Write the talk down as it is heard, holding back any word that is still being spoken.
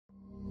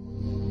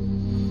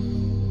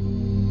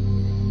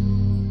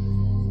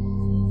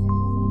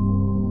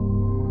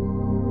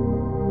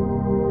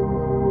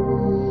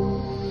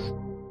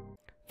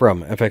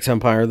From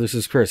FXEmpire, this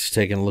is Chris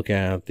taking a look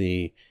at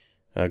the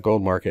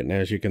gold market. And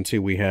as you can see,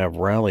 we have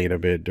rallied a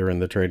bit during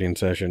the trading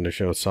session to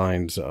show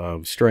signs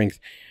of strength.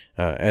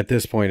 At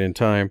this point in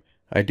time,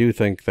 I do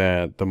think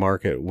that the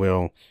market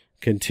will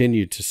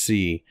continue to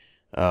see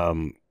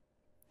the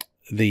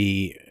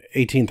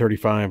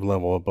 1835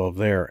 level above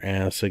there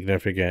as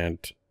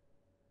significant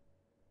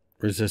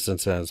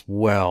resistance as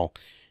well.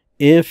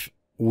 If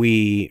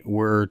we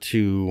were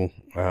to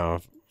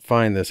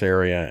find this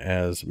area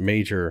as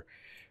major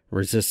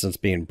resistance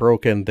being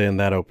broken, then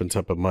that opens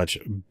up a much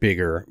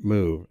bigger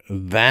move.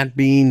 That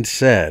being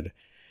said,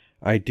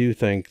 I do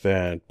think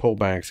that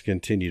pullbacks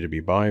continue to be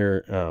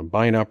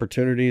buying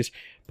opportunities,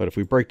 but if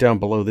we break down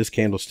below this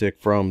candlestick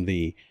from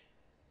the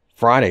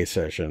Friday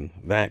session,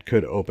 that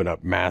could open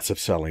up massive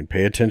selling.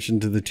 Pay attention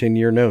to the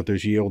 10-year note.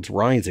 Those yields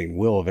rising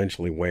will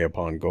eventually weigh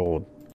upon gold.